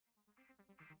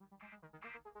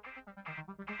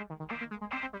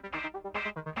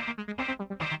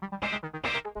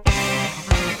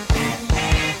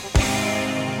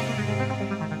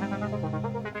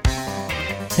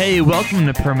Hey, welcome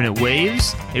to Permanent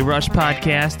Waves, a Rush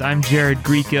podcast. I'm Jared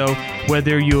Grieco.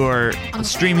 Whether you're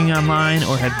streaming online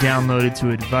or have downloaded to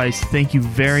a device, thank you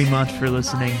very much for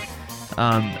listening.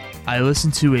 I listen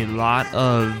to a lot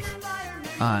of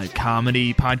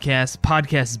comedy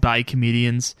podcasts by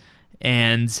comedians,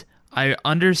 and I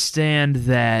understand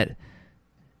that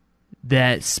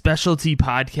specialty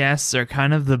podcasts are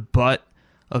kind of the butt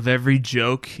of every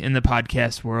joke in the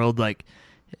podcast world. Like,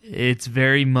 it's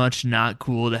very much not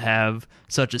cool to have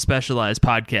such a specialized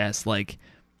podcast like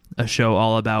a show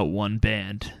all about one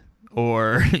band,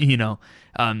 or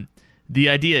the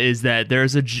idea is that there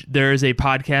is a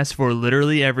podcast for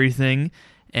literally everything,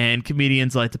 and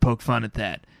comedians like to poke fun at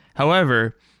that.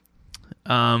 However,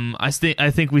 I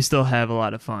think we still have a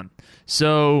lot of fun.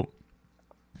 So,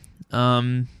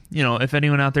 if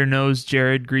anyone out there knows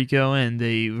Jared Grieco and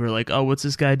they were like, "Oh, what's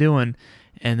this guy doing?"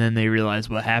 and then they realize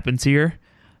what happens here,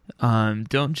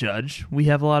 don't judge. We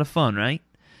have a lot of fun, right?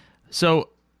 So,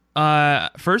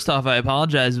 first off, I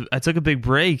apologize. I took a big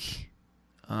break.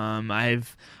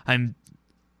 I'm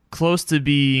close to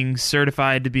being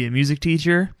certified to be a music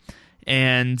teacher,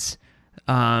 and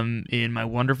in my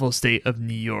wonderful state of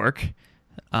New York,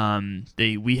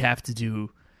 we have to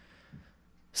do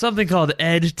something called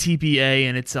EdTPA,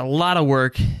 and it's a lot of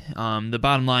work. The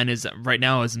bottom line is, right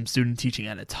now, as I'm student teaching, I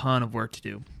had a ton of work to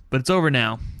do. But it's over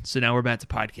now, so now we're back to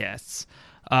podcasts.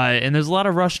 And there's a lot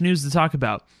of Rush news to talk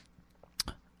about.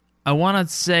 I want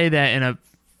to say that in a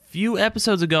few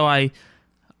episodes ago, I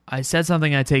said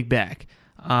something I take back.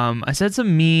 I said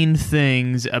some mean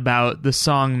things about the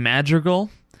song Madrigal,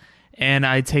 and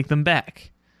I take them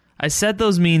back. I said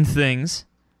those mean things,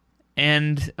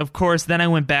 and of course, then I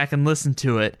went back and listened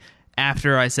to it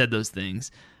after I said those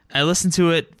things. I listened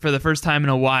to it for the first time in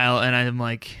a while, and I'm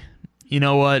like, you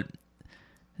know what?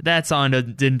 That song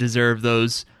didn't deserve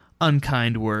those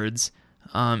unkind words.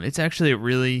 It's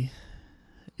actually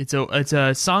it's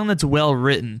a song that's well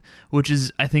written, which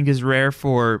I think is rare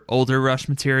for older Rush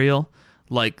material,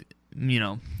 like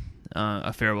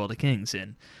A Farewell to Kings,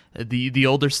 and the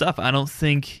older stuff. I don't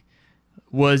think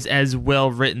was as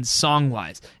well written song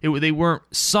wise. They weren't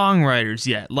songwriters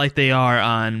yet, like they are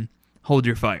on Hold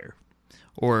Your Fire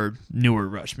or newer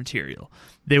Rush material.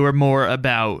 They were more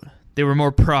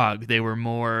prog. They were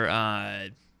more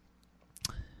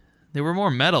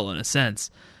metal in a sense.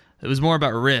 It was more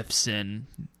about riffs and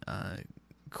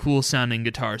cool sounding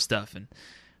guitar stuff and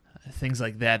things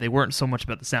like that. They weren't so much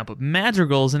about the sound, but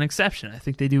Madrigal is an exception. I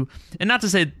think they do, and not to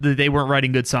say that they weren't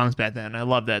writing good songs back then. I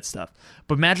love that stuff,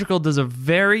 but Madrigal does a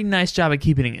very nice job at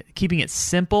keeping it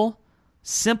simple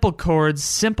chords,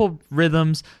 simple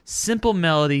rhythms, simple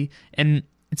melody, and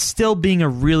it's still being a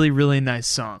really, really nice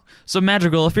song. So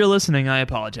Madrigal, if you're listening, I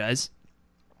apologize.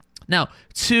 Now,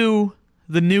 to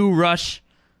the new Rush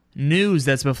news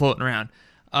that's been floating around.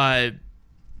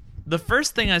 The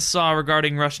first thing I saw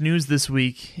regarding Rush news this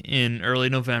week in early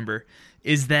November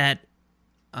is that,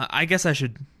 I guess I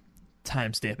should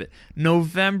timestamp it,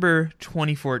 November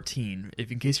 2014,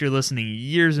 in case you're listening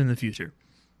years in the future,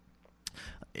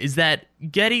 is that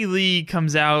Geddy Lee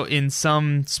comes out in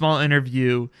some small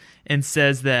interview and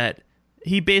says that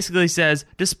he basically says,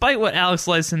 despite what Alex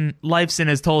Lifeson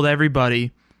has told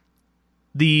everybody,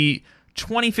 the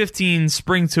 2015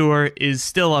 spring tour is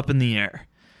still up in the air.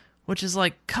 Which is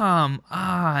like, come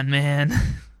on, man.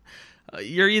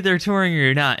 You're either touring or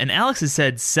you're not. And Alex has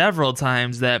said several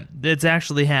times that it's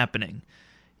actually happening.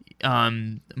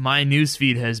 My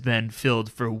newsfeed has been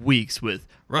filled for weeks with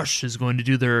Rush is going to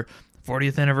do their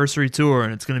 40th anniversary tour,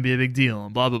 and it's going to be a big deal,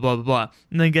 and blah, blah, blah, blah, blah.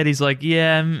 And then Geddy's like,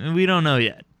 yeah, we don't know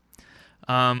yet.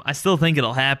 I still think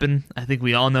it'll happen. I think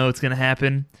we all know it's going to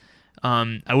happen.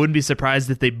 I wouldn't be surprised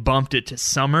if they bumped it to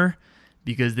summer,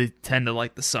 because they tend to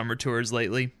like the summer tours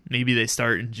lately. Maybe they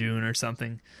start in June or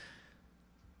something.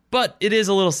 But it is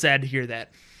a little sad to hear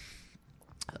that.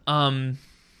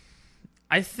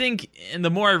 I think, and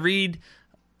the more I read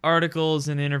articles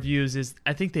and interviews, is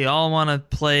I think they all want to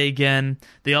play again.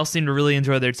 They all seem to really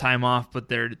enjoy their time off, but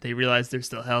they realize they're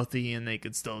still healthy and they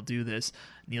could still do this.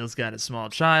 Neil's got a small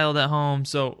child at home,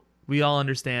 so we all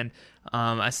understand.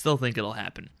 I still think it'll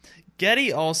happen.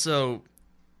 Geddy also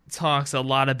talks a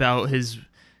lot about his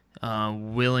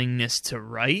willingness to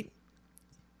write,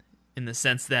 in the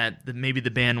sense that maybe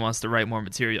the band wants to write more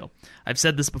material. I've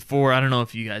said this before. I don't know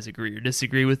if you guys agree or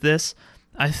disagree with this.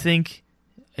 I think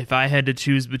if I had to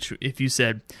choose between, if you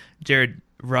said, Jared,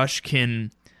 Rush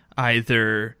can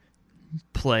either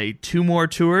play 2 more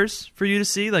tours for you to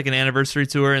see, like an anniversary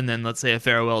tour and then let's say a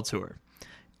farewell tour,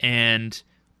 and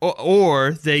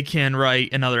or they can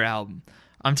write another album,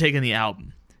 I'm taking the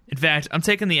album. In fact, I'm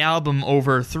taking the album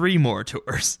over 3 more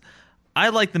tours. I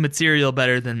like the material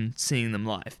better than seeing them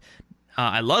live.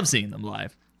 I love seeing them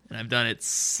live, and I've done it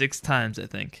 6 times, I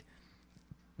think.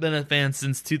 Been a fan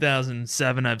since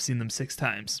 2007. I've seen them 6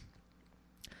 times.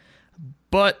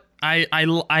 But I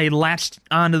latched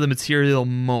onto the material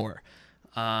more.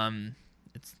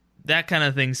 It's that kind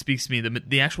of thing speaks to me.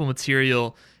 The actual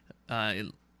material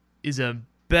is a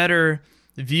better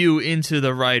view into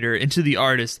the writer, into the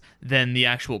artist, than the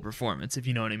actual performance, if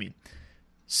you know what I mean.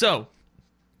 So,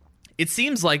 it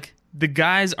seems like the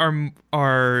guys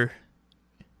are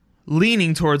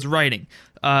leaning towards writing.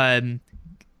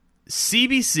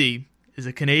 CBC is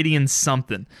a Canadian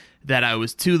something that I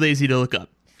was too lazy to look up.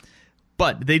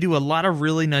 But they do a lot of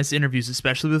really nice interviews,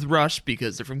 especially with Rush,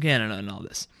 because they're from Canada and all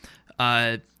this.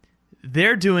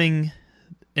 They're doing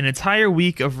an entire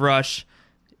week of Rush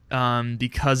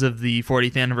because of the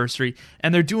 40th anniversary,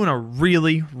 and they're doing a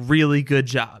really, really good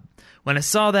job. When I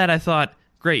saw that, I thought,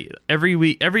 great,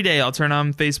 every day I'll turn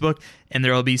on Facebook, and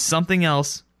there will be something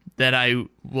else that I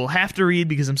will have to read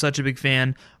because I'm such a big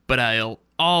fan, but I'll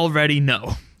already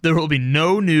know. There will be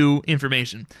no new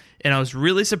information. And I was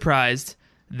really surprised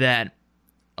that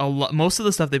most of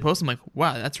the stuff they post, I'm like,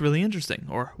 wow, that's really interesting.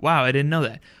 Or, wow, I didn't know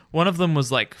that. One of them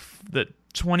was like the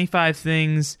 25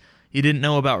 things you didn't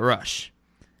know about Rush.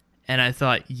 And I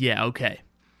thought, yeah, okay.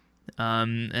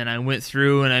 And I went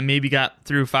through and I maybe got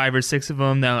through 5 or 6 of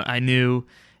them that I knew.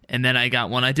 And then I got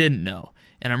one I didn't know.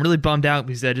 And I'm really bummed out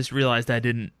because I just realized I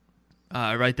didn't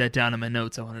write that down in my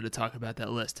notes. I wanted to talk about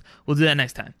that list. We'll do that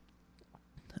next time.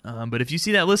 But if you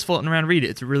see that list floating around, read it.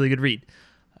 It's a really good read.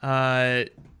 They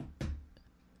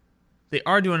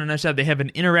are doing a nice job. They have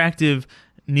an interactive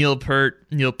Neil Peart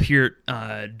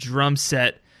drum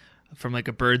set from like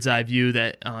a bird's eye view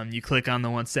that you click on the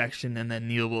one section and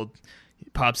then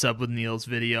pops up with Neil's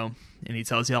video and he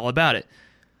tells you all about it.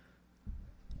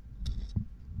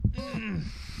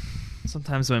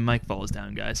 Sometimes my mic falls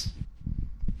down, guys.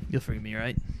 You'll forgive me,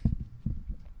 right?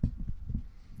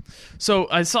 So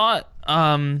I saw it.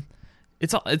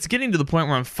 It's getting to the point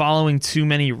where I'm following too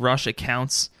many Rush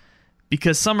accounts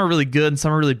because some are really good and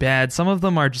some are really bad. Some of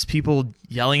them are just people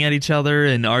yelling at each other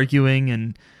and arguing,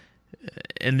 and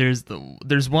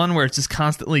there's one where it's just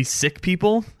constantly sick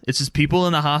people. It's just people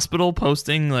in the hospital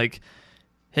posting like,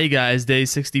 "Hey guys, day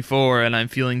 64 and I'm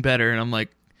feeling better," and I'm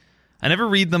like, I never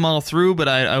read them all through, but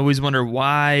I always wonder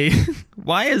why.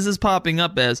 Why is this popping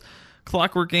up as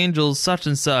Clockwork Angels such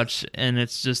and such, and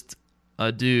it's just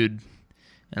a dude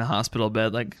in a hospital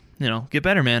bed? Like, get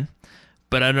better, man.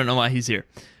 But I don't know why he's here.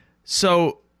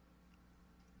 So,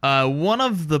 one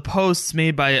of the posts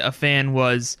made by a fan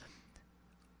was,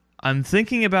 I'm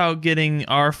thinking about getting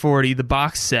R40, the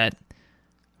box set,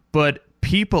 but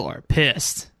people are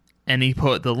pissed. And he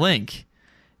put the link.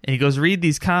 And he goes, read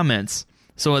these comments.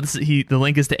 So the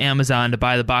link is to Amazon to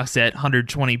buy the box set,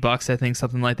 $120, I think,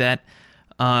 something like that.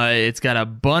 It's got a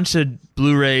bunch of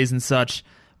Blu-rays and such,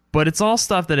 but it's all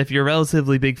stuff that if you're a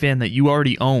relatively big fan that you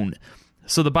already own.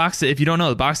 So the box set, if you don't know,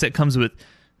 the box set comes with,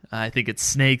 I think it's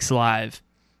Snakes Live,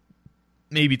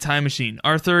 maybe Time Machine,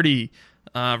 R30,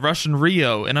 Russian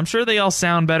Rio, and I'm sure they all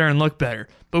sound better and look better,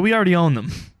 but we already own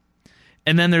them.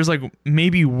 And then there's like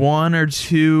maybe 1 or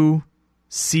 2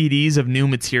 CDs of new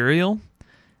material.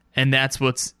 And that's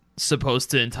what's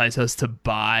supposed to entice us to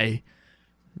buy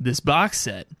this box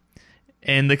set.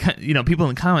 And people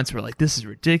in the comments were like, "This is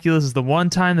ridiculous. This is the one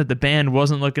time that the band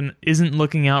isn't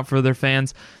looking out for their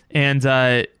fans." And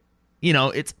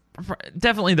it's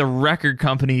definitely the record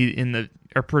company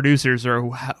or producers,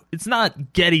 or it's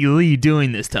not Geddy Lee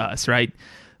doing this to us, right?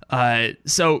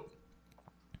 So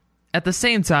at the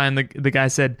same time, the guy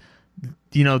said,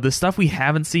 the stuff we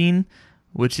haven't seen,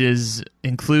 which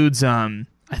includes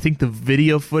I think the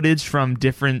video footage from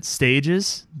different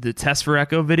stages, the Test for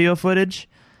Echo video footage,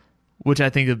 which I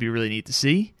think would be really neat to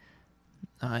see.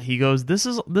 He goes, this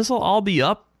will all be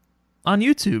up on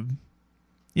YouTube.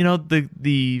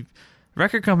 The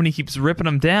record company keeps ripping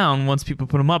them down once people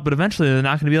put them up, but eventually they're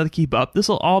not going to be able to keep up. This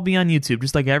will all be on YouTube,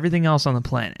 just like everything else on the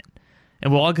planet,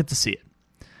 and we'll all get to see it.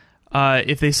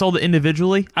 If they sold it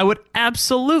individually, I would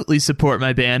absolutely support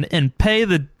my band and pay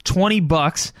the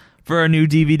 $20 for a new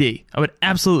DVD. I would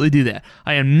absolutely do that.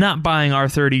 I am not buying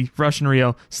R30, Russian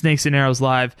Rio, Snakes and Arrows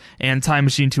Live, and Time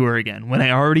Machine Tour again when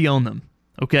I already own them.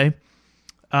 Okay?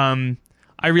 I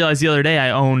realized the other day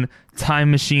I own Time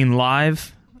Machine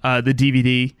Live, the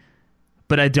DVD,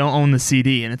 but I don't own the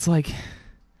CD. And it's like,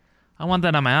 I want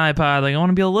that on my iPod. Like, I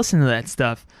want to be able to listen to that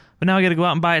stuff. But now I got to go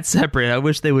out and buy it separate. I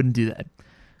wish they wouldn't do that.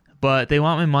 But they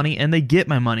want my money, and they get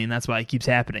my money, and that's why it keeps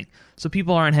happening. So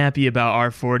people aren't happy about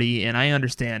R40, and I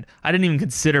understand. I didn't even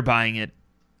consider buying it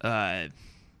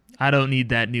I don't need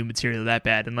that new material that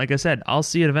bad. And like I said, I'll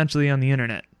see it eventually on the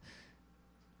internet.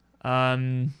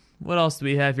 What else do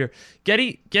we have here?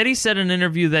 Getty said in an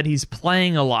interview that he's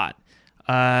playing a lot.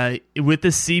 With the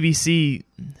CBC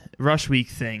Rush Week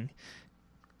thing,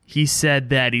 he said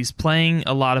that he's playing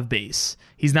a lot of bass.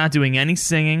 He's not doing any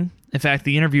singing. In fact,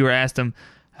 the interviewer asked him,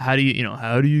 how do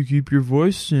you keep your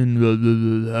voice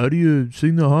and how do you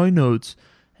sing the high notes?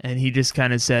 And he just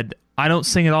kind of said, I don't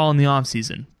sing at all in the off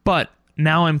season, but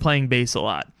now I'm playing bass a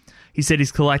lot. He said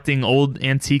he's collecting old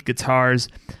antique guitars,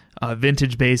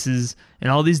 vintage basses,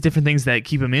 and all these different things that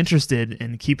keep him interested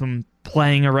and keep him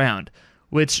playing around.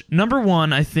 Which, number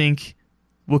one, I think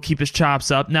will keep his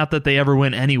chops up. Not that they ever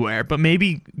went anywhere, but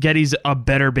maybe Getty's a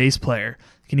better bass player.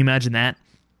 Can you imagine that?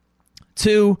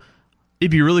 Two,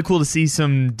 it'd be really cool to see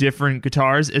some different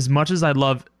guitars. As much as I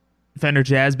love Fender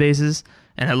Jazz basses,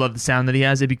 and I love the sound that he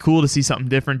has, it'd be cool to see something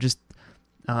different just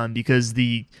because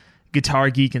the guitar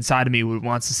geek inside of me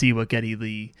wants to see what Geddy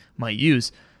Lee might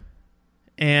use.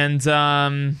 And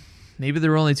maybe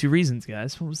there were only two reasons,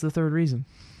 guys. What was the third reason?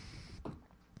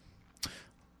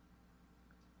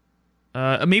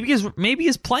 Maybe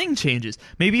his playing changes.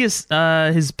 Maybe his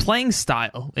playing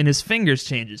style and his fingers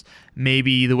changes.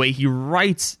 Maybe the way he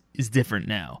writes is different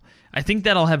now. I think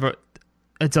that'll have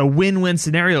it's a win-win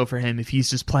scenario for him if he's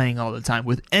just playing all the time.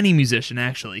 With any musician,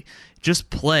 actually. Just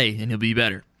play and he'll be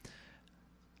better.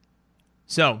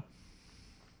 So,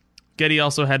 Geddy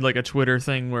also had like a Twitter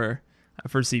thing where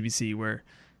for CBC where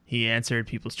he answered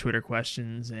people's Twitter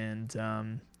questions,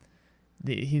 and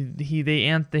they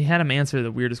had him answer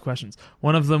the weirdest questions.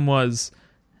 One of them was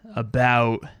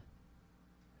about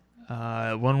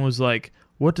one was like,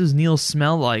 what does Neil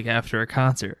smell like after a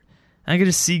concert? And I could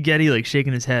just see Geddy like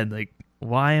shaking his head like,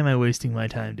 why am I wasting my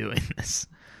time doing this?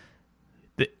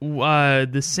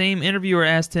 The same interviewer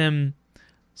asked him,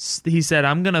 he said,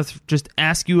 I'm going to just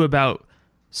ask you about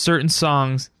certain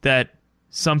songs that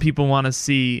some people want to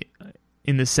see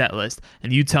in the set list,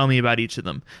 and you tell me about each of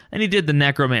them. And he did The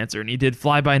Necromancer, and he did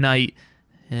Fly By Night,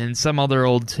 and some other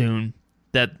old tune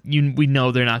that we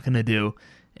know they're not going to do.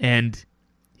 And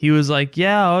he was like,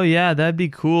 oh yeah, that'd be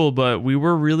cool, but we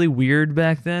were really weird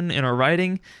back then in our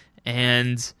writing,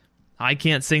 and I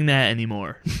can't sing that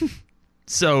anymore.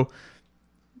 So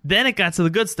then it got to the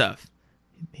good stuff.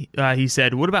 He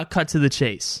said, what about Cut to the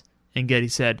Chase? And Geddy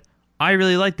said, I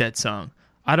really like that song.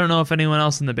 I don't know if anyone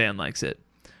else in the band likes it.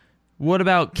 What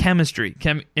about Chemistry?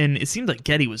 And it seemed like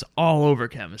Geddy was all over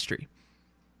Chemistry.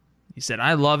 He said,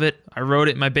 I love it. I wrote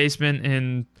it in my basement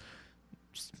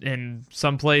in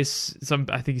some place.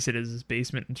 I think he said it was his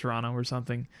basement in Toronto or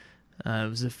something. It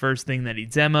was the first thing that he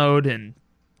demoed, and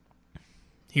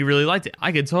he really liked it.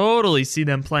 I could totally see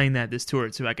them playing that this tour,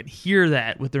 too. I could hear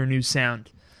that with their new sound.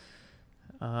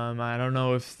 I don't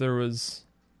know if there was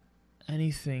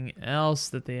anything else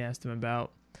that they asked him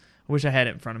about. I wish I had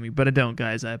it in front of me, but I don't,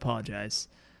 guys. I apologize.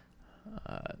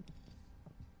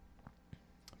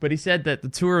 But he said that the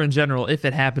tour in general, if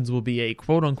it happens, will be a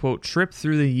quote-unquote trip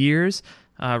through the years.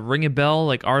 Ring a bell,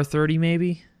 like R30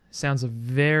 maybe? Sounds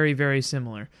very, very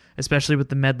similar, especially with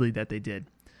the medley that they did.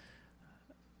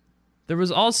 There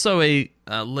was also a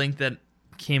link that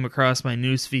came across my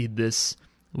newsfeed this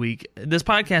week. This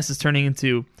podcast is turning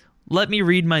into, let me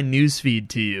read my newsfeed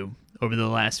to you over the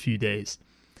last few days.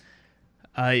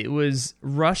 It was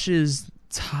Rush's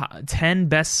 10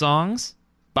 best songs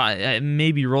by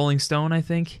maybe Rolling Stone, I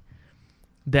think,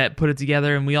 that put it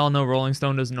together. And we all know Rolling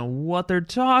Stone doesn't know what they're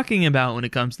talking about when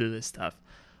it comes to this stuff.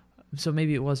 So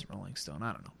maybe it was Rolling Stone.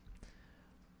 I don't know.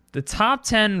 The top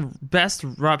 10 best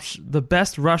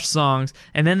Rush songs,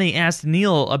 and then they asked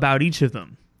Neil about each of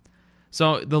them.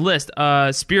 So the list,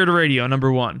 Spirit of Radio,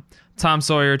 number 1. Tom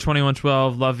Sawyer,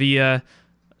 2112, La Via,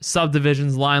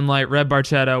 Subdivisions, Limelight, Red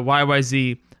Barchetta,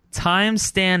 YYZ, Time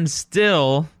Stand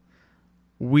Still,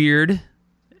 Weird,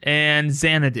 and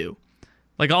Xanadu.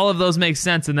 Like, all of those make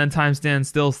sense, and then Time Stand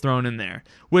Still's thrown in there,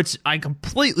 which I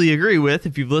completely agree with.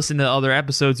 If you've listened to other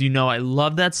episodes, you know I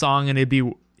love that song, and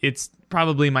it's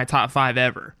probably my top 5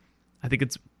 ever. I think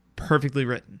it's perfectly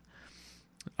written.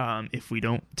 If we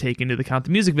don't take into account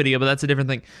the music video, but that's a different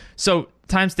thing. So,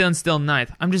 Time Stand Still,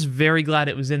 9th. I'm just very glad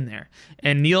it was in there.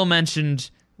 And Neil mentioned,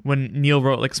 when Neil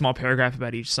wrote like a small paragraph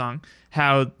about each song,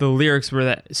 how the lyrics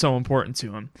were so important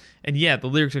to him. And yeah, the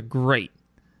lyrics are great.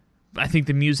 I think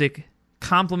the music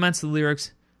complements the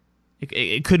lyrics.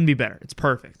 It couldn't be better. It's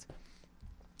perfect.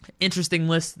 Interesting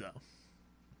list, though.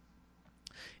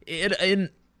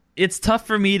 It's tough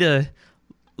for me to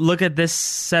look at this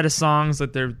set of songs,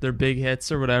 like their big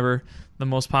hits or whatever, the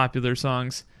most popular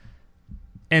songs,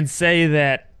 and say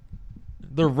that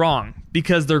they're wrong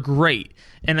because they're great.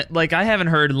 And like I haven't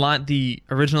heard the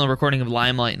original recording of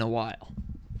Limelight in a while,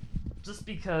 just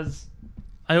because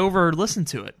I over-listened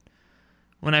to it.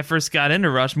 When I first got into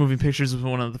Rush, moving pictures was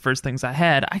one of the first things I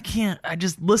had. I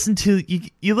just listen to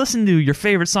you listen to your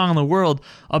favorite song in the world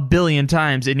a billion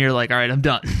times, and you're like, all right, I'm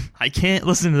done. I can't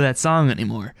listen to that song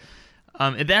anymore.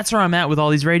 And that's where I'm at with all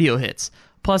these radio hits.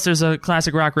 Plus, there's a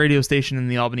classic rock radio station in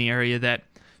the Albany area that,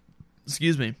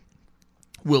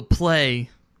 will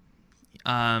play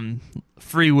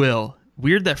Free Will.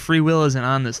 Weird that Free Will isn't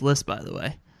on this list, by the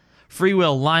way. Free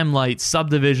Will, Limelight,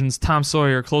 Subdivisions, Tom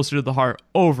Sawyer, Closer to the Heart,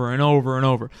 over and over and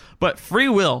over. But Free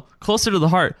Will, Closer to the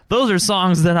Heart, those are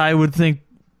songs that I would think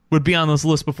would be on this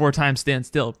list before Time Stands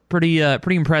Still. Pretty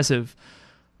impressive.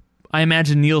 I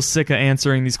imagine Neil Sika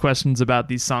answering these questions about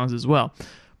these songs as well.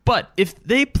 But if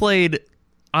they played,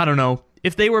 I don't know,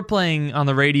 if they were playing on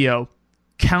the radio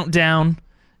Countdown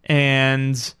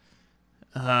and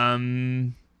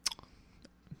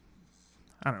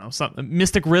I don't know, something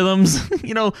Mystic Rhythms,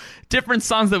 different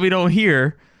songs that we don't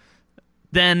hear,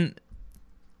 then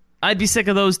I'd be sick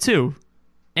of those too.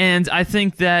 And I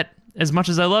think that as much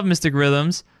as I love Mystic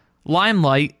Rhythms,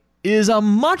 Limelight is a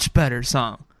much better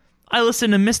song. I listen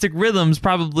to Mystic Rhythms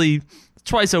probably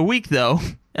twice a week though,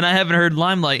 and I haven't heard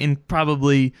Limelight in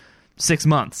probably 6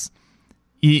 months.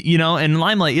 And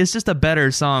Limelight is just a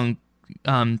better song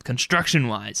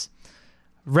construction-wise.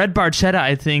 Red Barchetta,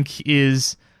 I think,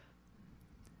 is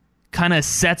kind of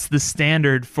sets the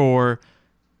standard for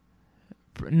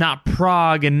not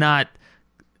prog and not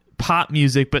pop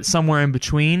music, but somewhere in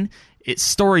between. It's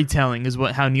storytelling is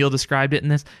how Neil described it in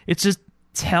this. It just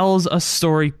tells a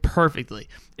story perfectly.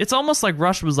 It's almost like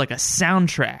Rush was like a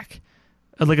soundtrack,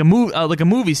 like a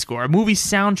movie score, a movie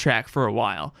soundtrack for a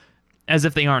while, as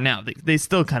if they aren't now. They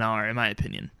still kind of are, in my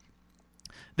opinion.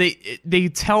 They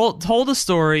told a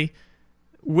story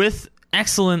with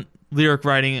excellent lyric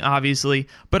writing, obviously,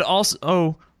 but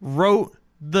also wrote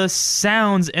the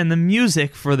sounds and the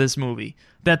music for this movie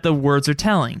that the words are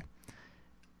telling.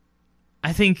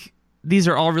 I think these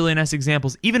are all really nice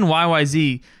examples. Even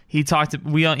YYZ, he talked.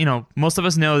 Most of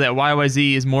us know that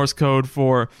YYZ is Morse code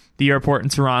for the airport in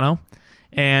Toronto,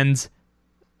 and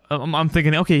I'm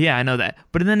thinking, okay, yeah, I know that.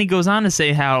 But then he goes on to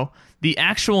say how the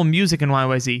actual music in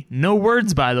YYZ, no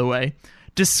words, by the way,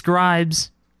 describes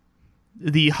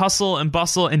the hustle and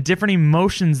bustle and different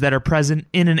emotions that are present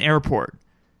in an airport.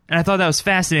 And I thought that was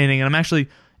fascinating, and I'm actually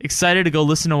excited to go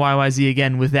listen to YYZ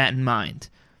again with that in mind.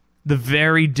 The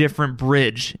very different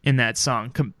bridge in that song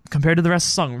compared to the rest of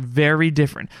the song, very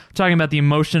different. I'm talking about the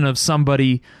emotion of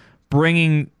somebody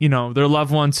bringing, their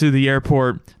loved one to the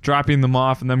airport, dropping them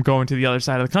off, and them going to the other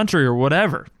side of the country or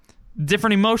whatever.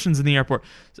 Different emotions in the airport.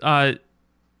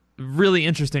 Really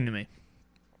interesting to me.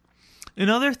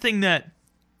 Another thing that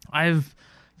I've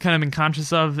kind of been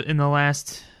conscious of in the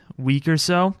last week or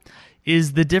so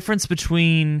is the difference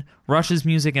between Rush's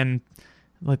music and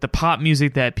like the pop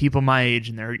music that people my age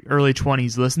in their early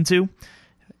 20s listen to.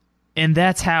 And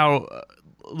that's how,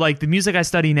 like, the music I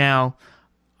study now,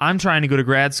 I'm trying to go to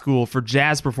grad school for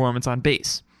jazz performance on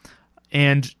bass.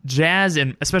 And jazz,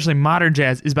 and especially modern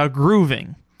jazz, is about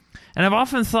grooving. And I've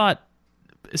often thought,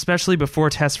 especially before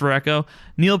Test for Echo,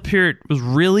 Neil Peart was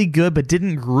really good but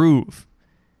didn't groove.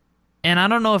 And I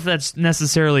don't know if that's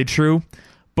necessarily true,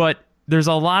 but there's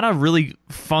a lot of really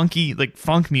funky, like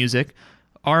funk music,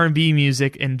 R&B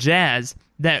music, and jazz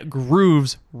that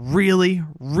grooves really,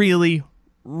 really,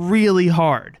 really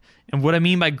hard. And what I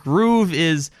mean by groove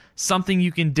is something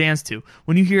you can dance to.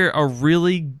 When you hear a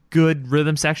really good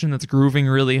rhythm section that's grooving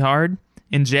really hard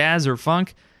in jazz or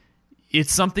funk,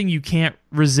 it's something you can't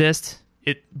resist,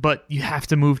 but you have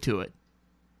to move to it.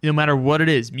 No matter what it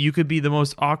is. You could be the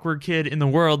most awkward kid in the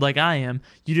world like I am.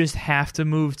 You just have to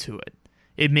move to it.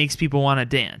 It makes people want to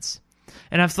dance.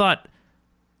 And I've thought,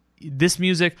 this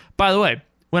music... By the way,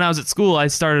 when I was at school, I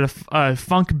started a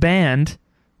funk band.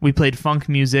 We played funk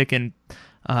music and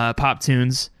pop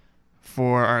tunes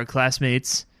for our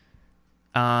classmates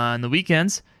on the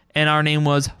weekends. And our name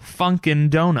was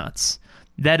Funkin' Donuts.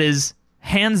 That is,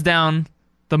 hands down,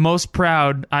 the most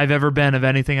proud I've ever been of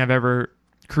anything I've ever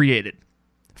created.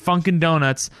 Funkin'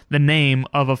 Donuts, the name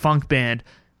of a funk band.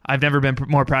 I've never been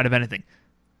more proud of anything.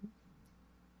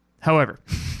 However,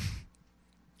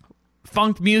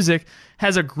 funk music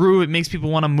has a groove. It makes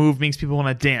people want to move, makes people want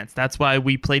to dance. That's why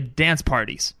we played dance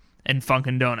parties and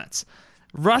Funkin' Donuts.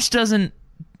 Rush doesn't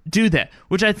do that,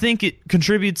 which I think it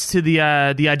contributes to the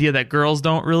idea that girls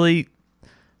don't really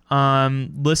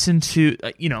listen to,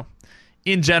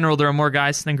 in general, there are more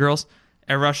guys than girls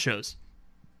at Rush shows.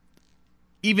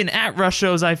 Even at Rush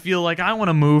shows, I feel like I want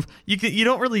to move. You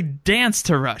don't really dance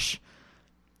to Rush.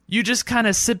 you just kind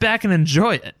of sit back and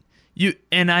enjoy it.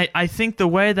 I think the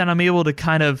way that I'm able to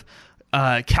kind of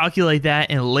calculate that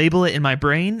and label it in my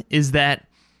brain is that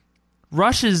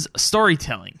Rush is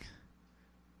storytelling,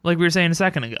 like we were saying a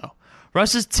second ago.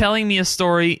 Rush is telling me a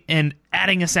story and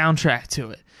adding a soundtrack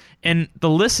to it. And the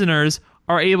listeners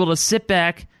are able to sit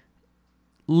back,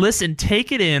 listen,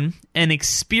 take it in, and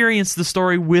experience the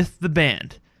story with the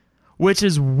band, which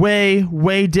is way,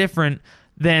 way different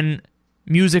than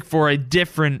music for a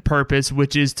different purpose,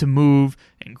 which is to move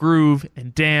and groove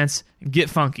and dance and get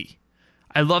funky.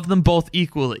 I love them both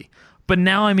equally. But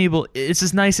now it's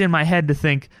just nice in my head to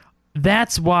think,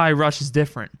 that's why Rush is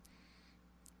different.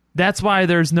 That's why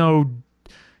there's no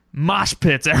mosh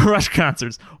pits at Rush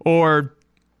concerts, or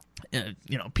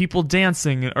people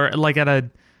dancing, or like at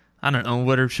I don't know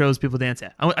what are shows people dance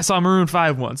at. I saw Maroon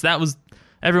 5 once.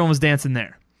 Everyone was dancing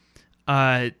there.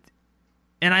 And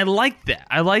I like that.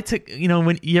 I like to,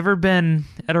 when you ever been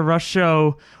at a Rush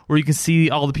show where you can see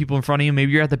all the people in front of you,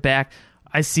 maybe you're at the back.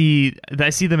 I see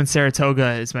them in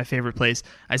Saratoga. Is my favorite place.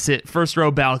 I sit first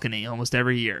row balcony almost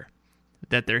every year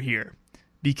that they're here,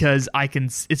 because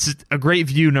it's just a great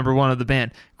view, number one, of the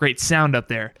band. Great sound up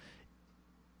there.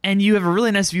 And you have a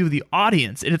really nice view of the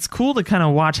audience, and it's cool to kind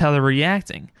of watch how they're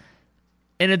reacting.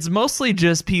 And it's mostly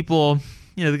just people,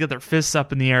 they got their fists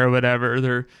up in the air or whatever,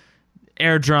 they're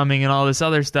air drumming and all this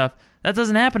other stuff. That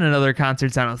doesn't happen at other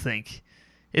concerts, I don't think.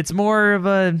 It's more of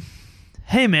a,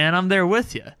 hey man, I'm there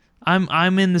with you.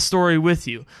 I'm in the story with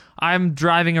you. I'm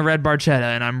driving a red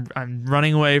Barchetta, and I'm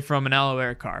running away from an Aloe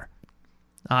Air car.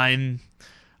 I'm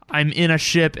in a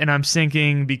ship and I'm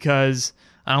sinking because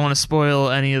I don't want to spoil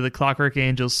any of the Clockwork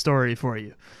Angels story for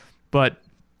you. But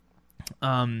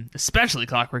especially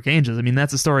Clockwork Angels, I mean,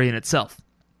 that's a story in itself.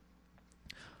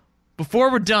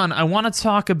 Before we're done, I want to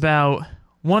talk about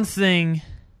one thing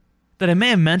that I may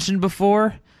have mentioned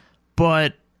before,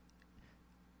 but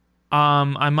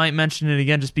I might mention it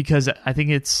again just because I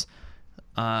think it's,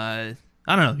 I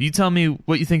don't know, you tell me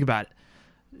what you think about it.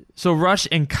 So Rush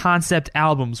and concept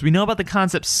albums. We know about the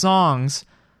concept songs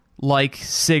like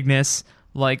Cygnus,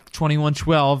 like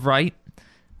 2112, right?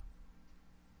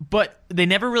 But they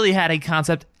never really had a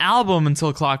concept album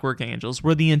until Clockwork Angels,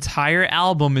 where the entire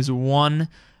album is one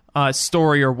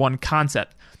story or one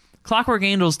concept. Clockwork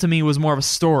Angels, to me, was more of a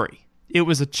story. It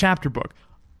was a chapter book.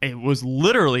 It was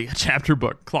literally a chapter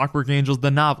book, Clockwork Angels,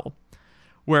 the novel,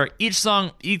 where each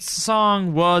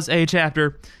song was a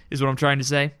chapter, is what I'm trying to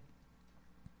say.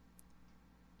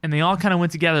 And they all kind of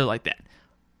went together like that.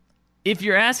 If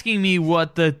you're asking me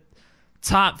what the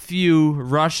top few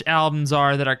Rush albums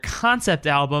are that are concept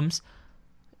albums,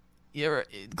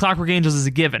 Clockwork Angels is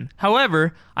a given.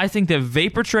 However, I think that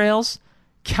Vapor Trails,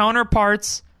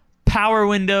 Counterparts, Power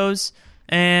Windows,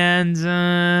 and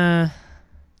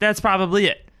that's probably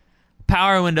it.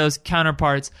 Power Windows,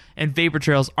 Counterparts, and Vapor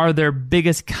Trails are their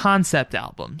biggest concept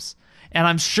albums. And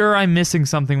I'm sure I'm missing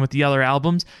something with the other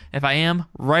albums. If I am,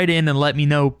 write in and let me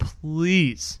know,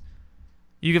 please.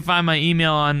 You can find my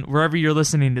email on wherever you're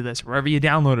listening to this, wherever you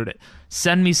downloaded it.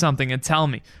 Send me something and tell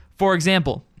me. For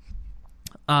example,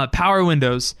 Power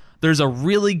Windows, there's a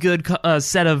really good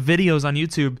set of videos on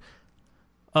YouTube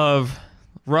of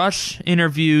Rush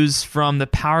interviews from the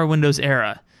Power Windows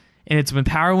era. And it's when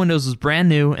Power Windows was brand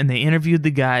new, and they interviewed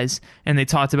the guys, and they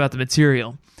talked about the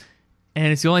material.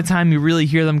 And it's the only time you really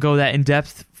hear them go that in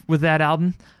depth with that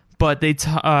album. But they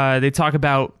talk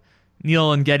about,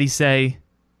 Neil and Geddy say,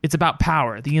 it's about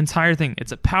power. The entire thing.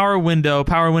 It's a power window.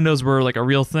 Power windows were like a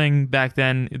real thing back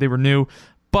then. They were new.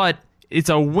 But it's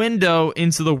a window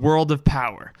into the world of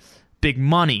power. Big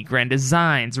money, grand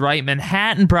designs, right?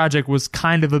 Manhattan Project was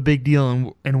kind of a big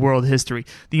deal in world history.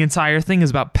 The entire thing is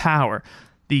about power.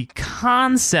 The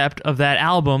concept of that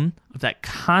album, of that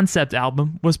concept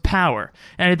album, was power.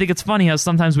 And I think it's funny how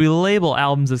sometimes we label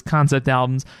albums as concept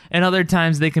albums, and other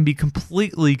times they can be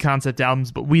completely concept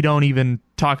albums, but we don't even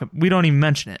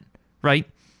mention it, right?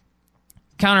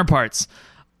 Counterparts.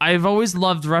 I've always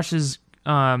loved Rush's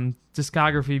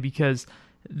discography because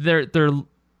their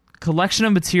collection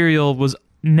of material was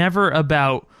never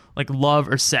about like love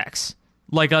or sex,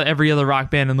 like every other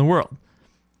rock band in the world.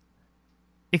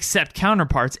 Except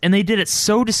Counterparts, and they did it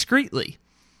so discreetly,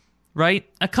 right?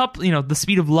 A couple, The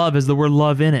Speed of Love has the word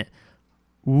love in it.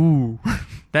 Ooh,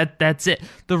 that's it.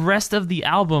 The rest of the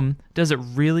album does it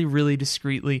really, really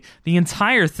discreetly. The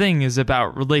entire thing is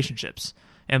about relationships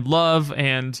and love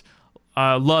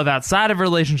outside of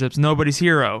relationships. Nobody's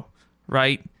hero,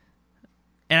 right?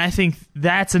 And I think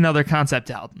that's another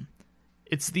concept album.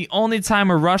 It's the only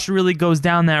time a Rush really goes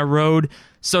down that road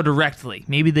so directly.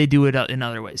 Maybe they do it in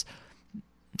other ways.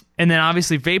 And then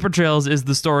obviously Vapor Trails is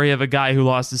the story of a guy who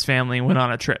lost his family and went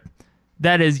on a trip.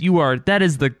 That is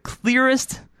the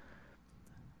clearest,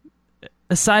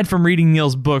 aside from reading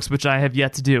Neil's books, which I have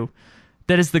yet to do,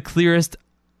 that is the clearest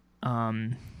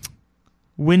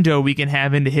window we can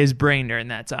have into his brain during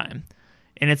that time.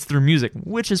 And it's through music,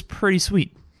 which is pretty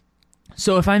sweet.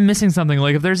 So if I'm missing something,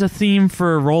 like if there's a theme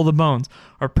for Roll the Bones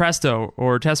or Presto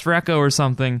or Test for Echo or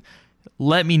something,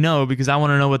 let me know, because I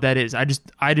want to know what that is. I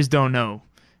just don't know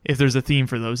if there's a theme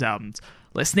for those albums.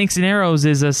 Like Snakes and Arrows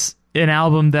is an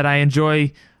album that I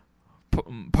enjoy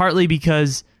partly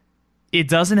because it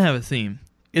doesn't have a theme.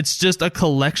 It's just a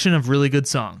collection of really good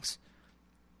songs.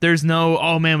 There's no,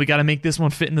 oh man, we got to make this one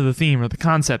fit into the theme or the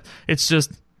concept. It's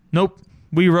just, nope,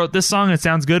 we wrote this song, it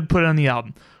sounds good, put it on the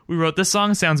album. We wrote this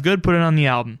song, it sounds good, put it on the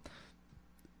album.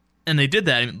 And they did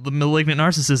that. The Malignant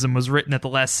Narcissism was written at the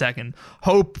last second.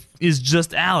 Hope is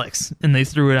just Alex, and they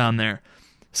threw it on there.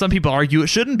 Some people argue it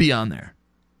shouldn't be on there.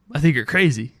 I think you're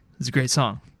crazy. It's a great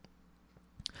song.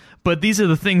 But these are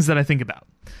the things that I think about.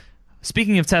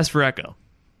 Speaking of Test for Echo,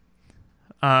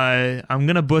 I'm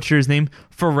going to butcher his name.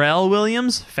 Pharrell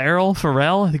Williams?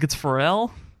 Pharrell? I think it's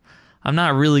Pharrell. I'm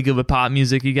not really good with pop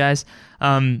music, you guys.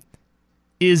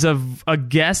 Is a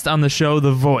guest on the show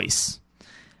The Voice.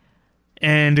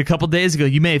 And a couple days ago,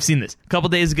 you may have seen this. A couple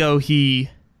days ago, he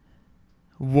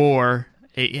wore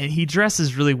and he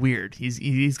dresses really weird.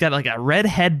 He's got like a red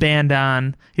headband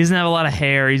on. He doesn't have a lot of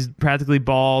hair. He's practically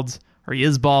bald, or he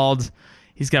is bald.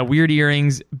 He's got weird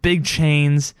earrings, big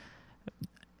chains,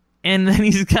 and then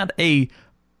he's got a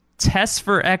Test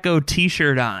for Echo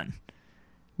t-shirt on.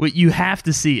 You have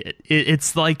to see it.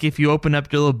 It's like if you open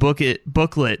up your little booklet.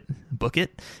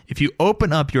 If you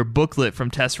open up your booklet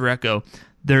from Test for Echo,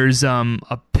 there's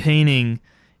a painting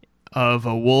of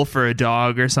a wolf or a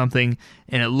dog or something,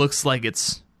 and it looks like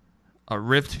it's a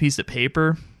ripped piece of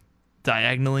paper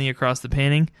diagonally across the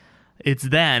painting. It's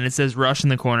that, and it says Rush in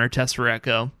the corner, Test for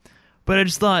Echo. But I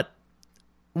just thought,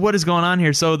 what is going on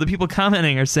here? So the people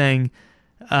commenting are saying,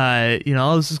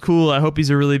 oh, this is cool. I hope he's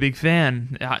a really big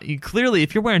fan. Clearly,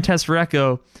 if you're wearing Test for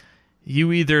Echo,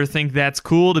 you either think that's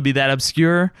cool to be that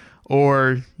obscure,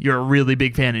 or you're a really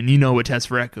big fan and you know what Test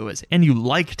for Echo is, and you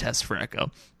like Test for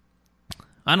Echo.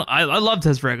 I love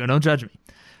Test for Echo. Don't judge me.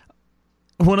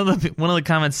 One of the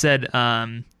comments said,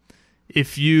 I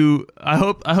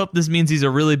hope this means he's a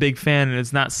really big fan and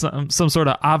it's not some sort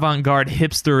of avant-garde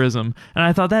hipsterism. And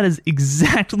I thought that is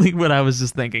exactly what I was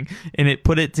just thinking, and it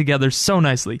put it together so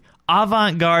nicely.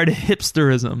 Avant-garde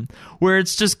hipsterism, where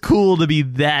it's just cool to be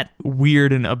that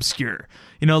weird and obscure.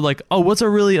 Like, oh, what's a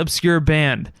really obscure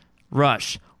band?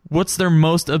 Rush. What's their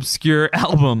most obscure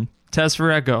album? Test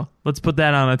for Echo. Let's put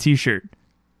that on a t-shirt.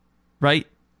 Right?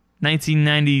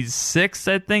 1996,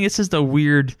 I think. It's just a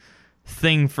weird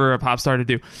thing for a pop star to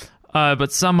do.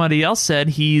 But somebody else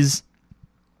said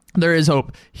there is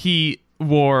hope. He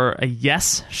wore a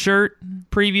Yes shirt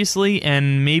previously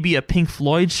and maybe a Pink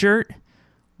Floyd shirt,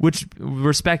 which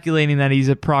we're speculating that he's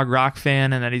a prog rock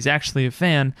fan and that he's actually a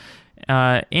fan,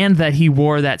 and that he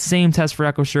wore that same Test for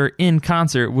Echo shirt in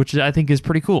concert, which I think is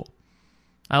pretty cool.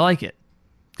 I like it.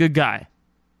 Good guy.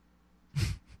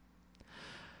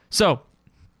 So,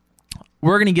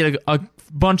 we're going to get a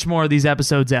bunch more of these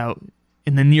episodes out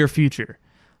in the near future.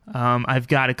 I've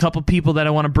got a couple people that I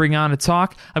want to bring on to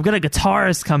talk. I've got a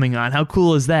guitarist coming on. How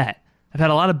cool is that? I've had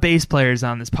a lot of bass players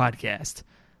on this podcast.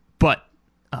 But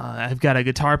I've got a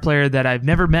guitar player that I've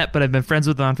never met, but I've been friends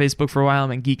with on Facebook for a while. I've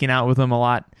been geeking out with him a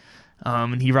lot.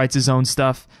 And he writes his own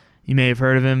stuff. You may have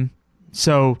heard of him.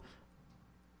 So,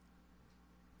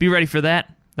 be ready for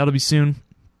that. That'll be soon.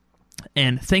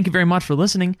 And thank you very much for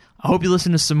listening. I hope you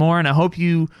listen to some more, and I hope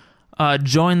you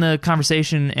join the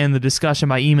conversation and the discussion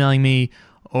by emailing me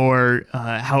or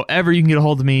however you can get a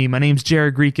hold of me. My name's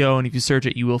Jared Grieco, and if you search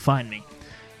it, you will find me.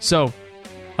 So,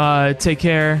 take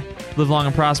care, live long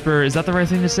and prosper. Is that the right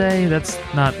thing to say? That's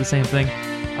not the same thing.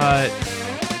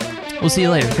 We'll see you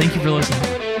later. Thank you for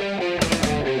listening.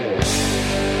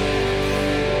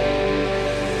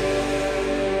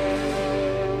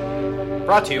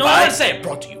 Brought to you by... No, I say it.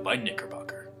 Brought to you by Knickerbocker.